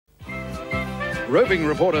Roving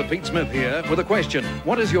reporter Pete Smith here with a question.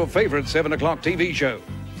 What is your favourite 7 o'clock TV show?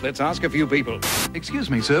 Let's ask a few people. Excuse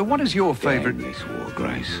me, sir, what is your favourite... Damn this war,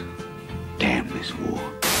 Grace. Damn this war.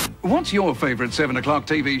 What's your favourite 7 o'clock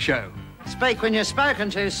TV show? Speak when you're spoken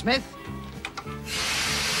to, Smith.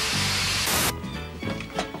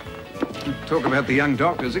 Talk about the young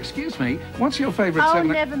doctors. Excuse me, what's your favourite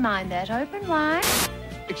 7 o'clock... never mind that. Open wide.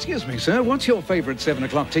 Excuse me, sir, what's your favourite 7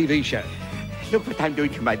 o'clock TV show? Look what I'm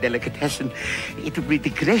doing to my delicatessen. It will be the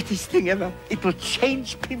greatest thing ever. It will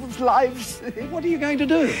change people's lives. What are you going to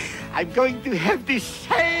do? I'm going to have the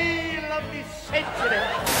sale of the century.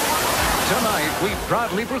 Tonight, we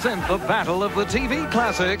proudly present the battle of the TV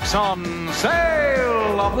classics on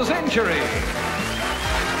Sale of the Century.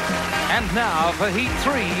 And now for Heat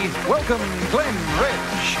 3, welcome Glenn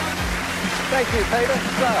Rich. Thank you, Peter.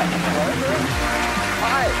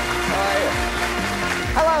 Hi. Hi.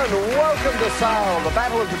 Hello and welcome to Sale, the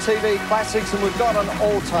battle of the TV classics, and we've got an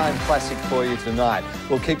all-time classic for you tonight.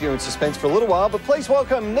 We'll keep you in suspense for a little while, but please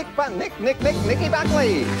welcome Nicky Buckley.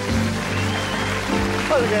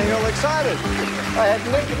 Oh, they're getting all excited. I have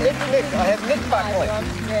Nick Buckley.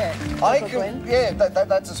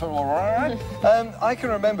 That's a sort of all right. I can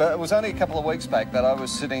remember, it was only a couple of weeks back that I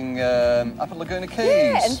was sitting up at Laguna Keys.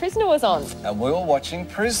 Yeah, and Prisoner was on. And we were watching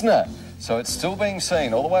Prisoner. So it's still being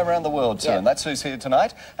seen all the way around the world too, and that's who's here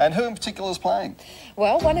tonight. And who in particular is playing?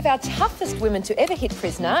 Well, one of our toughest women to ever hit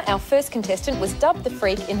Prisoner, our first contestant, was dubbed the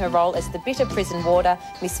Freak in her role as the bitter prison warder,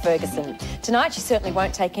 Miss Ferguson. Tonight, she certainly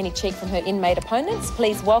won't take any cheek from her inmate opponents.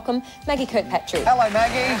 Please welcome Maggie Kirkpatrick. Hello,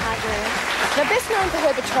 Maggie. Now, best known for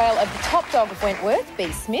her betrayal of the top dog of Wentworth,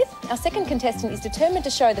 B. Smith, our second contestant is determined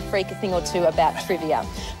to show the Freak a thing or two about trivia.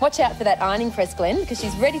 Watch out for that ironing press, Glenn, because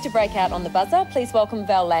she's ready to break out on the buzzer. Please welcome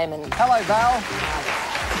Lehman. Hello, Val.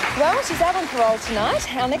 Well, she's out on parole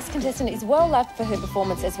tonight. Our next contestant is well loved for her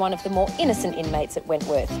performance as one of the more innocent inmates at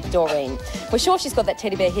Wentworth, Doreen. We're sure she's got that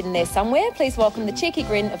teddy bear hidden there somewhere. Please welcome the cheeky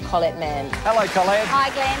grin of Colette Mann. Hello, Colette. Hi,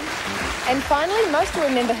 Glenn. And finally, most will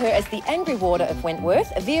remember her as the angry warder of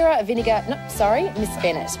Wentworth, Miss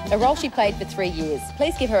Bennett, a role she played for 3 years.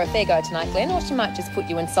 Please give her a fair go tonight, Glenn, or she might just put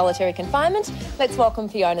you in solitary confinement. Let's welcome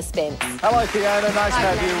Fiona Spence. Hello, Fiona. Nice to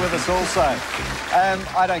have you with us also.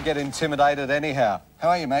 I don't get intimidated anyhow. How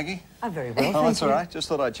are you, Maggie? I'm very well, Oh, that's all right. Just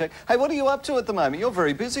thought I'd check. Hey, what are you up to at the moment? You're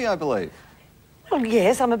very busy, I believe. Well,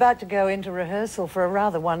 yes, I'm about to go into rehearsal for a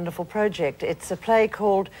rather wonderful project. It's a play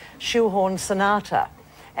called Shoehorn Sonata,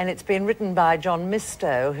 and it's been written by John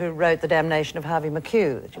Mistow, who wrote The Damnation of Harvey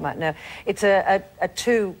McHugh, that you might know. It's a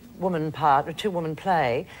two-woman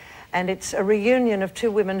play, and it's a reunion of two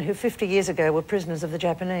women who 50 years ago were prisoners of the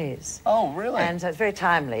Japanese. Oh, really? And so it's very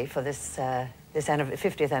timely for this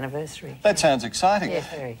 50th anniversary. That sounds exciting. Yes,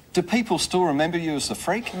 very. Do people still remember you as the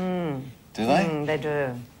Freak? Do they? They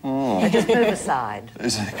do. They just move aside.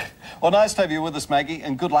 Well, nice to have you with us, Maggie,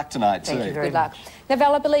 and good luck tonight, too. Thank you very much. Now,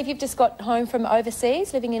 Val, I believe you've just got home from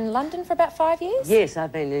overseas, living in London for about 5 years? Yes,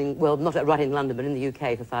 I've been in, well, not right in London, but in the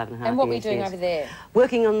UK for 5.5 years. And what were you doing over there?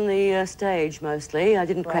 Working on the stage, mostly. I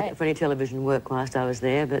didn't crack it for any television work whilst I was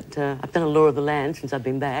there, but I've done a Law of the Land since I've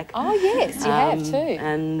been back. Oh, yes, you have too.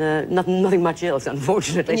 And nothing much else,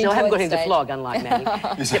 unfortunately. So I haven't got into flog, unlike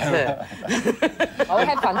Maggie. Except her. Oh, we'll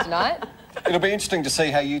have fun tonight. It'll be interesting to see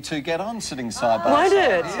how you two get on sitting side by Won't side.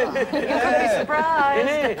 it? You're going to be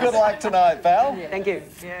surprised. Good luck tonight, Val. Yeah. Thank you.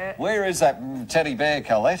 Yeah. Where is that teddy bear,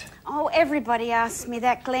 Colette? Oh, everybody asks me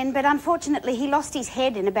that, Glenn, but unfortunately he lost his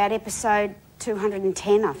head in about episode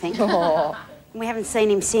 210, I think. Oh. We haven't seen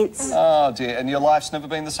him since. Oh, dear. And your life's never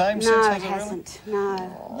been the same since, No, has it hasn't. Really? No.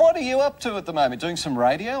 What are you up to at the moment? Doing some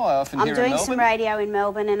radio? I often hear in Melbourne. I'm doing some radio in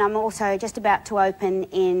Melbourne, and I'm also just about to open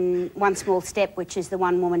in One Small Step, which is the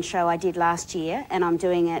one-woman show I did last year, and I'm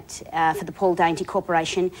doing it for the Paul Dainty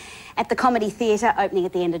Corporation at the Comedy Theatre, opening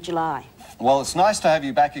at the end of July. Well, it's nice to have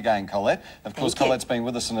you back again, Colette. Of course, Thank you. Colette's been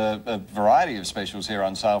with us in a variety of specials here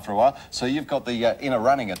on sale for a while, so you've got the inner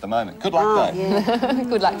running at the moment. Good luck, though. Yeah.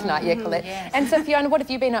 Good luck tonight, Colette. Yes. And so, Fiona, what have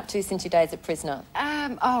you been up to since your days at Prisoner?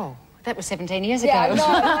 Oh, that was 17 years ago.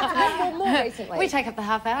 Yeah, no, more recently. We take up the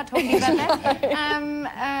half hour talking about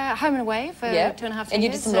that. Home and Away for 2.5 years. And you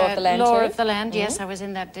did some Law of the Land Law too? of the Land, yes. I was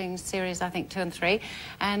in that doing series, I think, 2 and 3.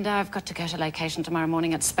 And I've got to go to location tomorrow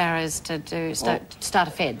morning at Sparrows to start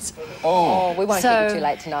a Feds. Oh, we won't keep you too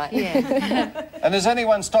late tonight. Yeah. And has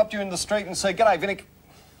anyone stopped you in the street and said, "G'day, Vinnick"?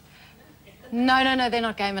 No, they're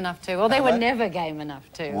not game enough to. Or they were never game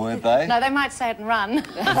enough to. Weren't they? No, they might say it and run.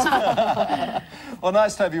 Well,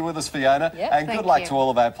 nice to have you with us, Fiona. Yep, and good luck to all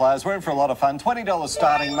of our players. We're in for a lot of fun. $20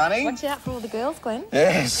 starting money. Watch out for all the girls, Glenn.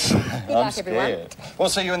 Yes. Good luck, everyone. We'll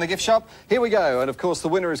see you in the gift shop. Here we go. And, of course, the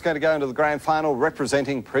winner is going to go into the grand final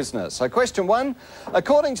representing Prisoner. So, question 1.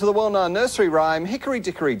 According to the well-known nursery rhyme, Hickory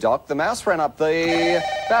Dickory Dock, the mouse ran up the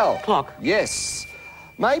bell. Clock. Yes.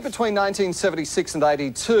 Made between 1976 and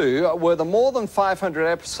 82 were the more than 500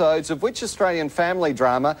 episodes of which Australian family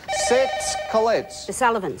drama set, Colette? The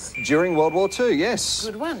Sullivans. During World War II, yes.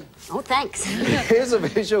 Good one. Oh, thanks. Here's a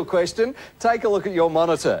visual question. Take a look at your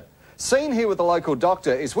monitor. Seen here with the local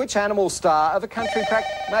doctor is which animal star of a country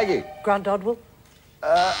Maggie? Grant Dodwell.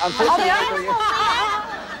 Unfortunately...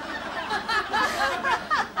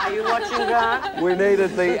 Are you watching, Grant? We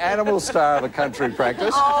needed the animal star of a country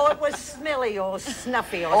practice. Oh, it was Smelly or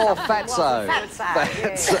Snuffy or Oh, something. Fatso. Fatso,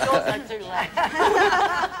 yes. It's also too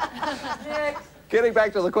late. Getting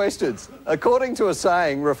back to the questions. According to a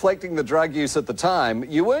saying reflecting the drug use at the time,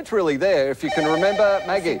 you weren't really there, if you can remember,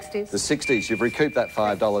 Maggie. 60s. The 60s. You've recouped that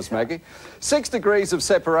 $5, Maggie. 6 degrees of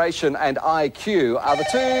separation and IQ are the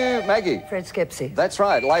two, Maggie. Fred Skepsey. That's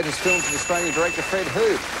right. Latest film from Australian director Fred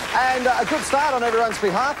Hu. And a good start on everyone's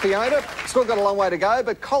behalf, Fiona. Still got a long way to go,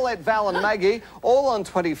 but Colette, Val and Maggie all on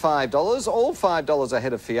 $25, all $5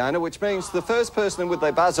 ahead of Fiona, which means the first person in with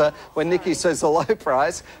their buzzer when Nicky says the low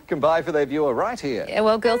price can buy for their viewer right here. Yeah,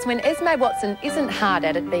 well, girls, when Esme Watson isn't hard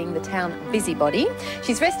at it being the town busybody,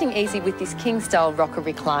 she's resting easy with this King-style rocker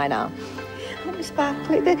recliner. Oh, Miss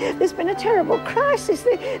Buckley, there's been a terrible crisis.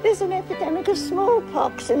 There's an epidemic of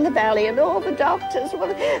smallpox in the valley, and all the doctors,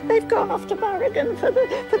 well, they've gone off to Burrigan for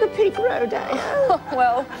the peak rodeo.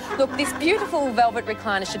 Well, look, this beautiful velvet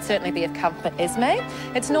recliner should certainly be of comfort, Esme.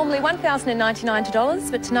 It's normally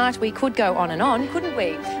 $1,099, but tonight we could go on and on, couldn't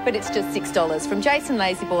we? But it's just $6 from Jason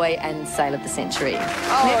Lazyboy and Sale of the Century.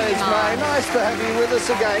 Oh, Esme, nice to have you with us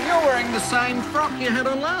again. You're wearing the same frock you had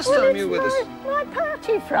on last time you were with us. My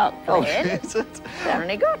party frock, Oh, Glenn. is it? I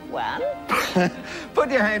only got one. Put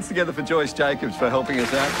your hands together for Joyce Jacobs for helping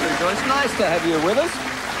us out too, Joyce. Nice to have you with us.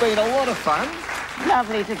 It's been a lot of fun.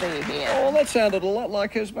 Lovely to be here. Oh, that sounded a lot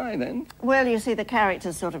like Esme then. Well, you see, the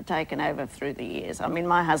character's sort of taken over through the years. I mean,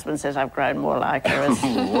 my husband says I've grown more like her. As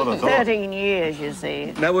What a thought. 13 years, you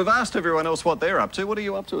see. Now, we've asked everyone else what they're up to. What are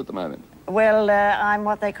you up to at the moment? Well, I'm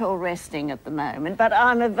what they call resting at the moment, but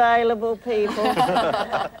I'm available, people.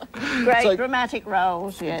 Great dramatic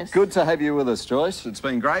roles, yes. Good to have you with us, Joyce. It's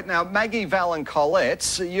been great. Now, Maggie, Val and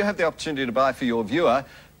Colette, you have the opportunity to buy for your viewer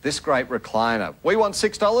this great recliner. We want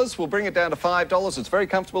 $6. We'll bring it down to $5. It's very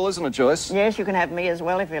comfortable, isn't it, Joyce? Yes, you can have me as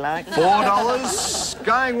well if you like. $4.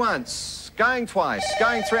 Going once. Going twice.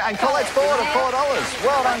 Going three. And Colette's bought at $4.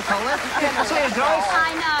 Well done, Colette. See you, Joyce.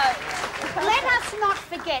 I know. Let us not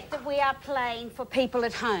forget that we are playing for people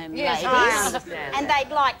at home, Yes, ladies. I understand And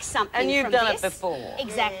they'd like something And you've from done this. it before.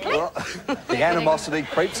 Exactly. Well, the animosity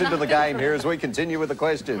creeps into the game here as we continue with the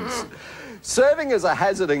questions. Serving as a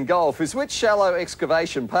hazard in golf is which shallow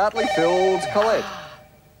excavation partly filled, Colette?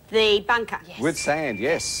 The bunker. Yes. With sand,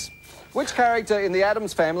 yes. Which character in the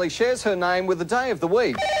Addams Family shares her name with the day of the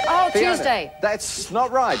week? Oh, Fiona. Tuesday. That's not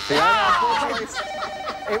right, Fiona.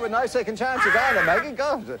 Unfortunately, it was no second chance of either, Maggie.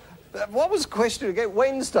 God, what was the question again?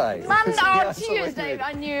 Wednesday. Monday, Yeah, Tuesday.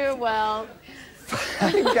 I knew, well...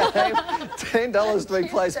 Game. $10 to be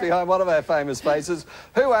placed behind one of our famous faces.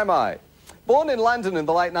 Who am I? Born in London in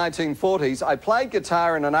the late 1940s, I played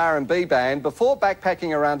guitar in an R&B band before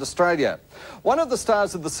backpacking around Australia. One of the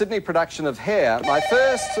stars of the Sydney production of Hair, my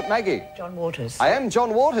first... Maggie? John Waters. I am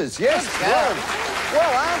John Waters, yes.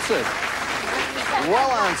 Well answered.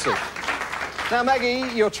 Well answered. Now, Maggie,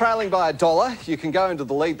 you're trailing by $1. You can go into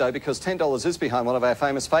the lead, though, because $10 is behind one of our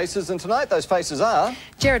famous faces. And tonight, those faces are...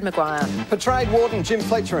 Gerard Maguire. Portrayed Warden Jim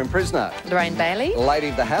Fletcher in Prisoner. Lorraine Bailey. Lady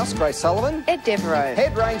of the House, Grace Sullivan. Ed Devereaux.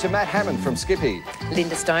 Head Ranger Matt Hammond from Skippy.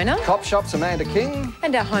 Linda Stoner. Cop Shop's Amanda King.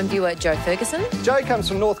 And our home viewer, Joe Ferguson. Joe comes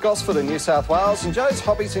from North Gosford in New South Wales, and Joe's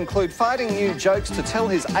hobbies include finding new jokes to tell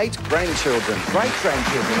his 8 grandchildren.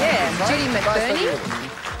 Great-grandchildren. Yeah, Judy McBurney.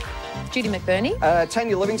 Judy McBurney.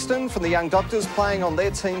 Tanya Livingston from the Young Doctors playing on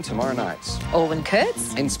their team tomorrow night. Alwyn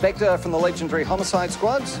Kurtz. Inspector from the legendary Homicide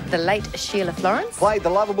Squads. The late Sheila Florence. Played the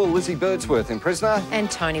lovable Lizzie Birdsworth in Prisoner.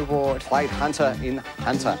 And Tony Ward. Played Hunter in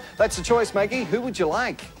Hunter. That's the choice, Maggie. Who would you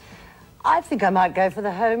like? I think I might go for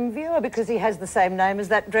the home viewer because he has the same name as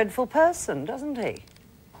that dreadful person, doesn't he?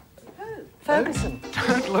 Who? Ferguson.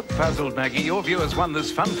 Don't look puzzled, Maggie. Your viewers won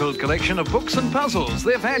this fun-filled collection of books and puzzles.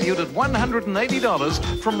 They're valued at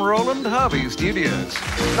 $180 from Roland Harvey Studios.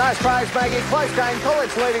 Nice prize, Maggie. Close game.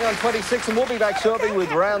 Colette's leading on 26, and we'll be back shortly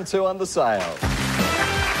with round 2 on the sale.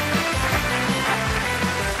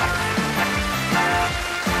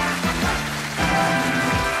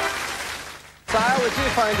 Sale, if you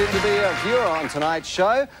phoned in to be a viewer on tonight's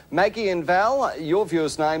show, Maggie and Val, your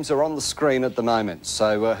viewers' names are on the screen at the moment.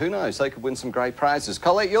 So who knows, they could win some great prizes.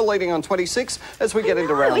 Colette, you're leading on 26 as we get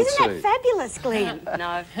into round 2. Isn't that fabulous, Glenn?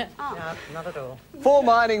 No. No, not at all. For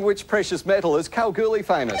mining which precious metal is Kalgoorlie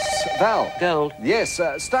famous? Val. Gold. Yes.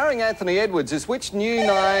 Starring Anthony Edwards is which new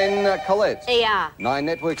 9, Colette? ER. 9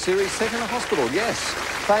 network series set in a hospital, yes.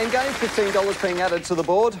 Fame game, $15 being added to the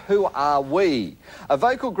board. Who are we? A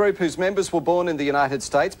vocal group whose members were born in the United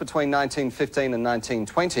States between 1915 and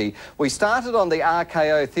 1920. We started on the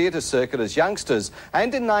RKO theatre circuit as youngsters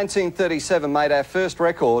and in 1937 made our first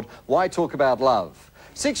record, Why Talk About Love?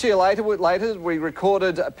 6 years later, we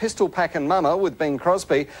recorded Pistol Pack and Mama with Bing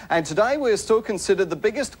Crosby, and today we're still considered the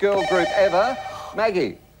biggest girl group ever.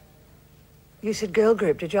 Maggie. You said girl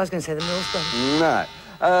group, did you? I was going to say the Mills Brothers.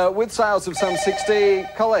 No. With sales of some 60,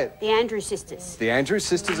 Colette. The Andrews Sisters. The Andrews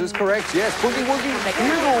Sisters is correct, yes. Boogie Woogie,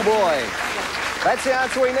 Noodle Boy. That's the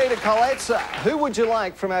answer we needed, Colette. Who would you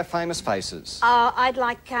like from our famous faces? I'd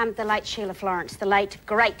like the late Sheila Florence. The late,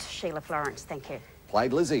 great Sheila Florence, thank you.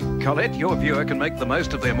 Played Lizzie. Colette, your viewer can make the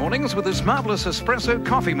most of their mornings with this marvellous espresso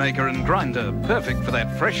coffee maker and grinder. Perfect for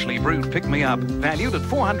that freshly brewed pick-me-up. Valued at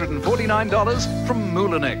 $449 from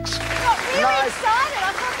Moulinex. Really excited.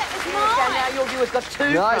 I thought that was mine. Now your viewer's got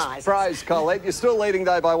 2 Nice prizes. prize, Colette. You're still leading,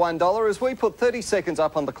 though, by $1 as we put 30 seconds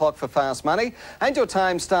up on the clock for fast money. And your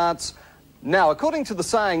time starts now. According to the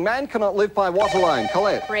saying, man cannot live by what alone?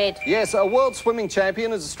 Colette. Bread. Yes. A world swimming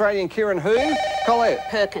champion is Australian Kieran who? Colette.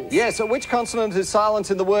 Perkins. Yes. Which consonant is silent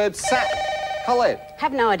in the word sap? Colette.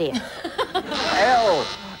 Have no idea. L.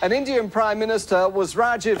 An Indian Prime Minister was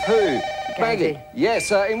Rajiv who? Maggie. Yes.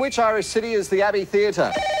 In which Irish city is the Abbey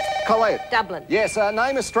Theatre? Colette. Dublin. Yes.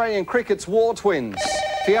 Name Australian cricket's war twins.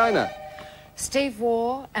 Fiona. Steve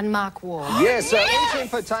Waugh and Mark Waugh. Yes. Each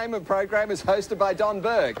infotainment program is hosted by Don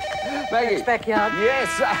Burke. Maggie. It's backyard.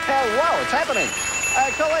 Yes. Well, it's happening.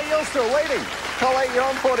 Colette, you're still leading. Colette, you're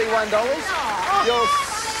on $41.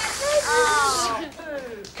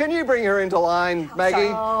 Can you bring her into line,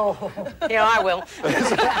 Maggie? Oh, yeah, I will.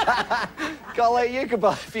 Colette, you can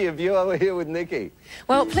buy for your viewer. We're here with Nicky.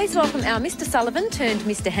 Well, please welcome our Mr. Sullivan turned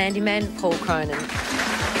Mr. Handyman, Paul Cronin.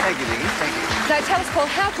 Thank you, Nicky. Thank you. So tell us, Paul,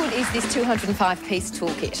 how good is this 205-piece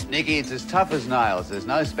toolkit? Nicky, it's as tough as nails. There's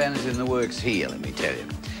no spanners in the works here, let me tell you.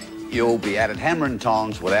 You'll be at it hammer and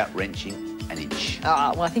tongs without wrenching an inch.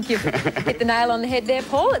 Oh, well, I think you've hit the nail on the head there,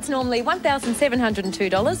 Paul. It's normally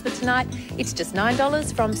 $1,702, but tonight it's just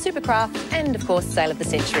 $9 from Supercraft and, of course, Sale of the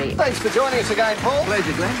Century. Thanks for joining us again, Paul.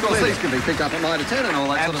 Pleasure, Glenn. Of course, these can be picked up at 9 to 10 and all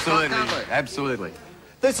that sort of stuff, can't they? Absolutely.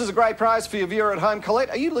 This is a great prize for your viewer at home.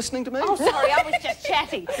 Colette, are you listening to me? Oh, sorry, I was just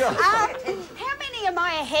chatting. How many am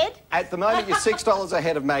I ahead? At the moment, you're $6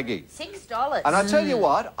 ahead of Maggie. $6. And I tell you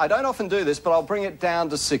what, I don't often do this, but I'll bring it down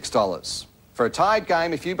to $6. For a tied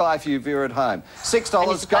game, if you buy for your viewer at home.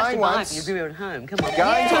 $6 going once. Your viewer at home. Come on.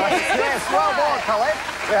 Going twice. Yes, well done, Colette.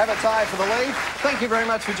 We have a tie for the lead. Thank you very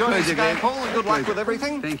much for joining us again, Paul, and good luck with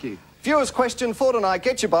everything. Thank you. Viewers' question for tonight.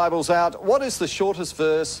 Get your Bibles out. What is the shortest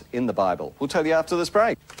verse in the Bible? We'll tell you after this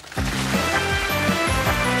break.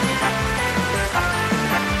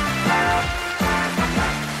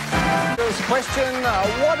 Question,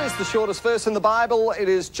 what is the shortest verse in the Bible? It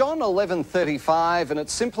is John 11:35, and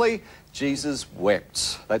it's simply, Jesus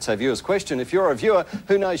wept. That's our viewer's question. If you're a viewer,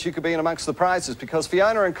 who knows, you could be in amongst the prizes, because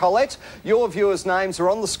Fiona and Colette, your viewers' names are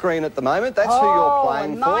on the screen at the moment. That's who you're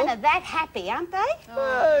playing for. Mine are that happy, aren't they?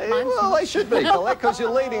 Well, they should be, Colette, because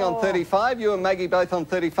you're leading on 35. You and Maggie both on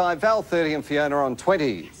 35, Val 30 and Fiona on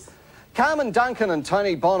 20. Carmen Duncan and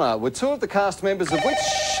Tony Bonner were 2 of the cast members of which...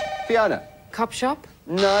 Fiona? Cop Shop?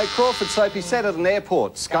 No, Crawford Soapy set at an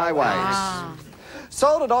airport, Skyways.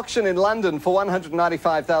 Sold at auction in London for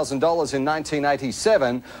 $195,000 in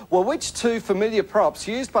 1987 were which 2 familiar props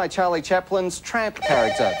used by Charlie Chaplin's tramp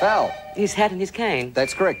character? Val? His hat and his cane.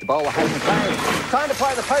 That's correct, the bowler hat and cane. Time to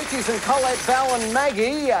play the pokies, and Colette, Val and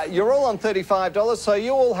Maggie, you're all on $35, so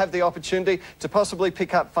you all have the opportunity to possibly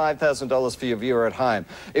pick up $5,000 for your viewer at home.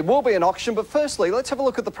 It will be an auction, but firstly, let's have a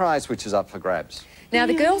look at the prize which is up for grabs. Now,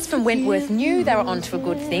 the girls from Wentworth knew they were onto a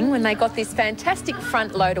good thing when they got this fantastic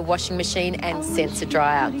front-loader washing machine and sensor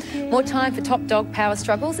dryer. More time for top dog power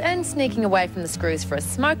struggles and sneaking away from the screws for a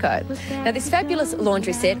smoko. Now, this fabulous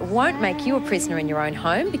laundry set won't make you a prisoner in your own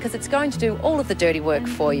home because it's going going to do all of the dirty work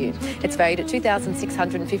for you. It's valued at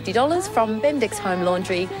 $2,650 from Bendix Home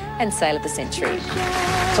Laundry and Sale of the Century.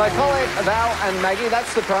 So Colette, Val and Maggie,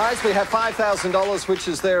 that's the prize. We have $5,000, which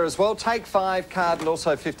is there as well. Take 5 card and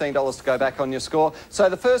also $15 to go back on your score. So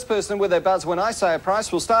the first person with their buzz when I say a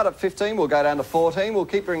price, we'll start at 15, we'll go down to 14, we'll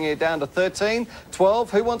keep bringing it down to 13, 12.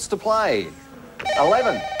 Who wants to play?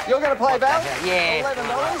 11. You're going to play, Val? Yeah.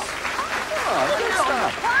 $11. Oh, good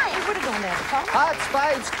stuff. It would have gone down to 5. Hearts,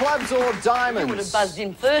 spades, clubs or diamonds? You would have buzzed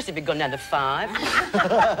in first if you'd gone down to 5.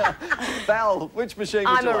 Val, which machine would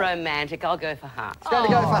I'm you a like? romantic. I'll go for hearts. Going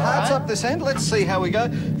to go for hearts up this end. Let's see how we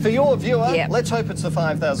go. For your viewer, let's hope it's the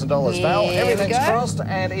 $5,000, Val. Everything's crossed,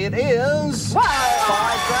 and it is... Whoa. $5,000.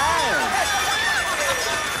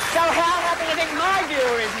 So how happy do you think my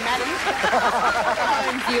viewer is, madam?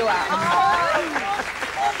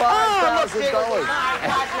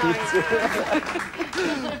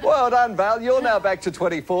 $5,000. Well done, Val. You're now back to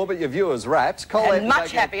 24, but your viewer's wrapped. Colette, and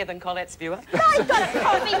much happier than Colette's viewer. They've got a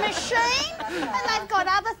coffee machine and they've got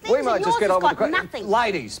other things. We might just get on with the nothing.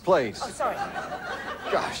 Ladies, please. Oh, sorry.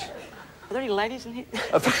 Gosh. Are there any ladies in here?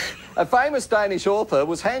 A famous Danish author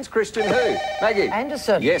was Hans Christian who? Maggie?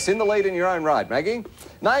 Andersen. Yes, in the lead in your own right, Maggie.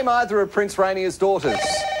 Name either of Prince Rainier's daughters.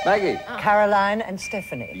 Maggie? Caroline and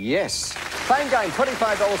Stephanie. Yes. Fame game,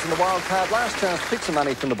 $25 in the wild card. Last chance to pick some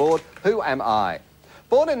money from the board. Who am I?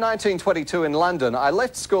 Born in 1922 in London, I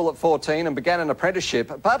left school at 14 and began an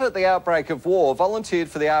apprenticeship, but at the outbreak of war, volunteered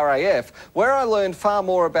for the RAF, where I learned far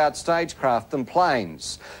more about stagecraft than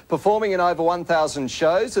planes. Performing in over 1,000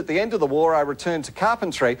 shows, at the end of the war I returned to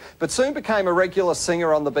carpentry, but soon became a regular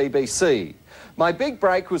singer on the BBC. My big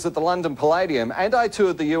break was at the London Palladium, and I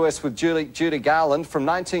toured the US with Judy Garland from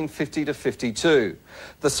 1950 to 52.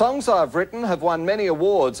 The songs I've written have won many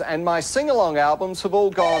awards, and my sing-along albums have all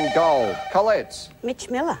gone gold. Colette? Mitch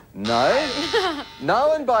Miller. No.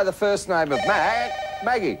 Known by the first name of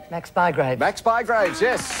Maggie. Max Bygraves. Max Bygraves,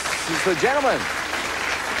 yes. He's the gentleman.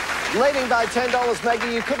 Leading by $10,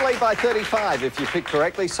 Maggie. You could lead by 35 if you pick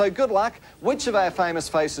correctly, so good luck. Which of our famous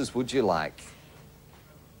faces would you like?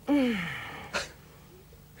 Well,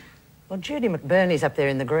 Judy McBurney's up there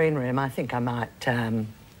in the green room. I think I might,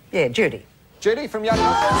 yeah, Judy. Judy from Young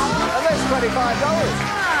Uncles, and that's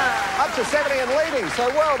 $25. Up to 70 and leading, so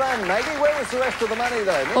well done, Maggie. Where was the rest of the money,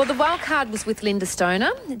 though? Well, the wild card was with Linda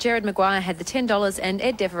Stoner. Jared Maguire had the $10 and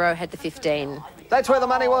Ed Devereaux had the $15. That's where the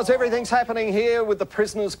money was. Everything's happening here with the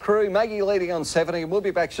Prisoners crew. Maggie leading on 70, and we'll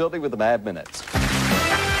be back shortly with the Mad Minutes.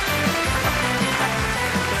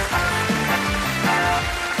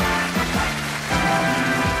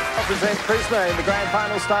 Present Prisoner in the grand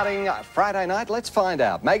final starting Friday night. Let's find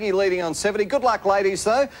out. Maggie leading on 70. Good luck, ladies,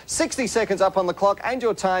 though. 60 seconds up on the clock, and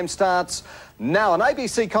your time starts now. An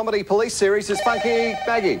ABC comedy police series is Funky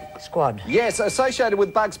Maggie. Squad. Yes, associated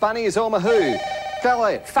with Bugs Bunny is Elmer who?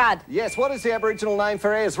 Colette. Fudd. Yes, what is the Aboriginal name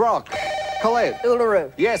for Ayers Rock? Colette.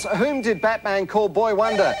 Uluru. Yes, whom did Batman call Boy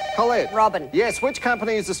Wonder? Colette. Robin. Yes, which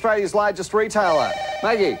company is Australia's largest retailer?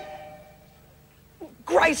 Maggie.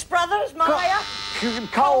 Grace Brothers, Maya.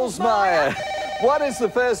 Coles Meyer. What is the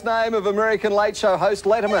first name of American late show host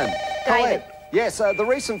Letterman? David. Yes, the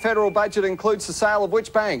recent federal budget includes the sale of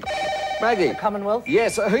which bank? Maggie. Commonwealth.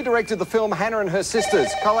 Yes, who directed the film Hannah and Her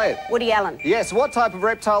Sisters? Colette. Woody Allen. Yes, what type of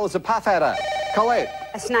reptile is a puff adder? Colette.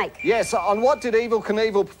 A snake. Yes, on what did Evel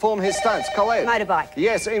Knievel perform his stunts? Colette. Motorbike.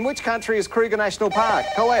 Yes, in which country is Kruger National Park?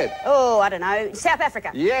 Colette. Oh, I don't know. South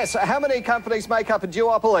Africa. Yes, how many companies make up a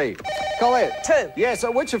duopoly? Colette. 2. Yes,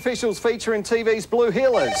 which officials feature in TV's Blue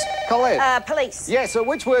Heelers? Colette. Police. Yes,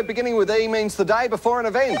 which word beginning with E means the day before an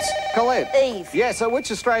event? Colette. Eve. Yes,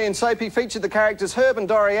 which Australian soapy featured the characters Herb and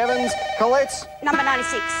Dory Evans? Colette. Number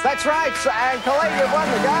 96. That's right, and Colette, you've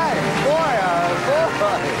won the game. Boy, oh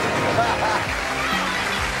boy.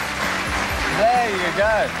 There you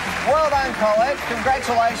go. Well done, Colette.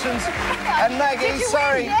 Congratulations. And Maggie,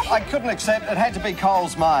 sorry, I couldn't accept. It had to be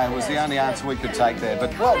Coles Meyer was the only answer we could take there,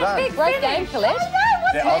 but well done. Great game, Colette.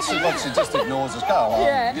 Yeah, she just ignores us. Go on.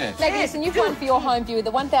 Yeah. Maggie, listen, you've won for your home viewer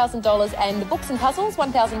the $1,000 and the books and puzzles,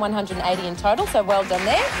 $1,180 in total, so well done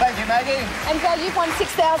there. Thank you, Maggie. And Val, you've won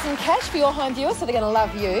 $6,000 cash for your home viewer, so they're going to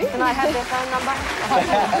love you. Can I have their phone number?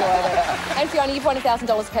 And Fiona, you've won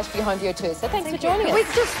 $1,000 cash for your home viewer too, so thanks for joining us.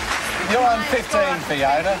 You're on 15,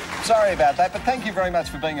 Fiona. Sorry about that, but thank you very much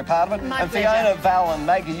for being a part of it. And Fiona, Val and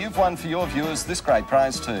Maggie, you've won for your viewers this great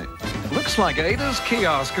prize too. Looks like Ada's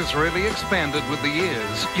kiosk has really expanded with the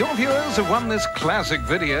years. Your viewers have won this classic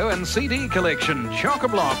video and CD collection,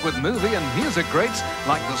 chock-a-block with movie and music greats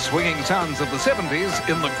like the swinging sounds of the 70s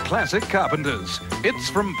in the classic Carpenters. It's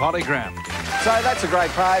from Polygram. So that's a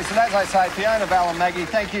great prize. And as I say, Fiona, Val and Maggie,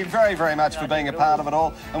 thank you very, very much for being a part of it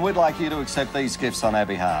all. And we'd like you to accept these gifts on our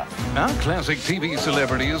behalf. Our classic TV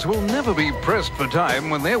celebrities will never be pressed for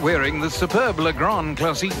time when they're wearing the superb Legrand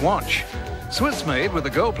Classique watch. Swiss-made with a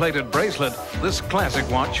gold-plated bracelet, this classic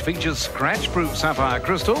watch features scratch-proof sapphire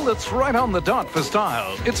crystal that's right on the dot for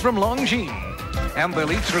style. It's from Logies. And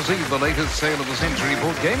they'll each receive the latest Sale of the Century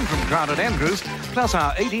board game from Crowded Andrews, plus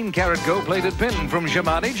our 18-carat gold-plated pin from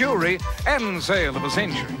Shamani Jewellery and Sale of the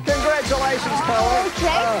Century. Congratulations, Colette.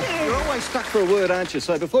 Thank you. You're always stuck for a word, aren't you?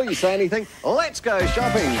 So before you say anything, let's go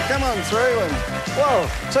shopping. Come on through and... Whoa,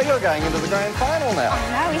 so you're going into the grand final now.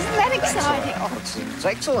 No, isn't that exciting? Oh, it's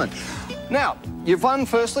excellent. Now, you've won,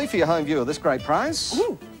 firstly, for your home viewer, this great prize.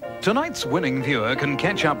 Ooh. Tonight's winning viewer can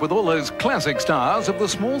catch up with all those classic stars of the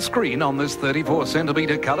small screen on this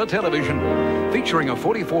 34-centimetre colour television. Featuring a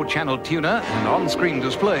 44-channel tuner and on-screen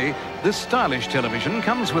display, this stylish television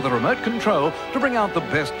comes with a remote control to bring out the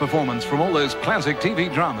best performance from all those classic TV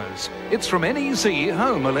dramas. It's from NEC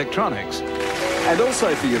Home Electronics. And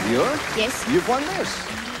also for your viewer, yes, you've won this.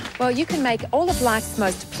 Well, you can make all of life's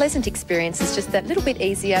most pleasant experiences just that little bit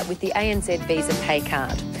easier with the ANZ Visa Pay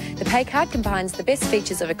Card. The Pay Card combines the best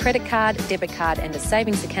features of a credit card, debit card and a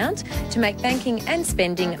savings account to make banking and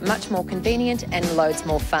spending much more convenient and loads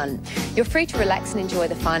more fun. You're free to relax and enjoy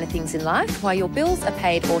the finer things in life while your bills are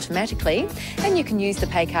paid automatically, and you can use the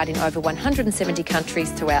Pay Card in over 170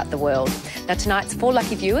 countries throughout the world. Now, tonight's 4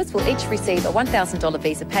 lucky viewers will each receive a $1,000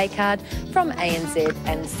 Visa Pay Card from ANZ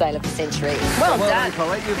and Sale of the Century. Well done,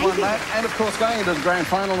 Colette, you've won that. And of course, going into the grand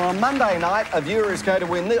final on Monday night, a viewer is going to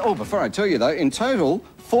win... Oh, before I tell you though, in total,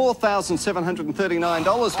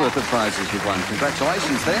 $4,739 worth of prizes you've won.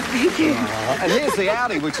 Congratulations there. Thank you. And here's the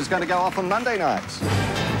Audi, which is going to go off on Monday nights.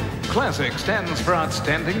 Classic stands for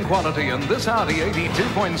outstanding quality, and this Audi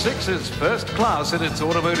 82.6 is first class in its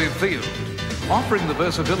automotive field. Offering the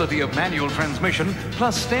versatility of manual transmission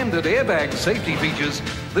plus standard airbag safety features,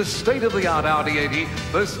 this state-of-the-art Audi 80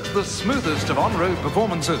 boasts the smoothest of on-road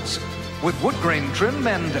performances. With wood grain trim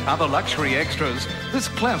and other luxury extras, this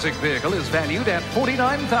classic vehicle is valued at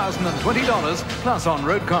 $49,020 plus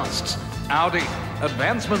on-road costs. Audi,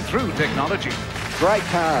 advancement through technology. Great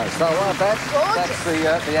cars. I love that. That's the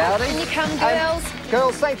Audi. In you come, girls.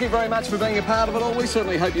 Girls, thank you very much for being a part of it all. We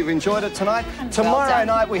certainly hope you've enjoyed it tonight. Tomorrow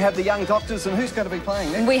night we have the Young Doctors, and who's going to be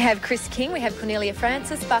playing next? We have Chris King, we have Cornelia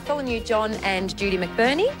Francis, Bartholomew John and Judy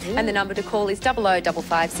McBurney. And the number to call is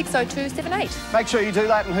 0055 60278. Make sure you do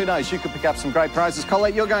that, and who knows, you could pick up some great prizes.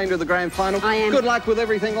 Colette, you're going to the grand final. I am. Good luck with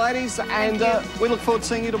everything, ladies. And we look forward to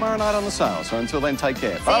seeing you tomorrow night on the sale. So until then, take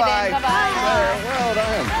care. Bye-bye. Bye-bye. Well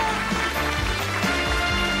done.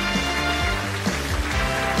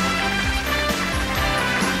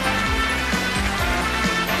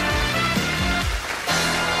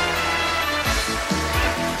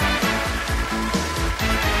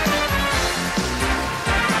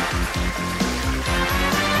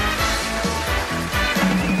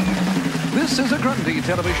 This is a Grundy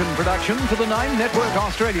television production for the 9 Network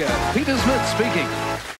Australia. Peter Smith speaking.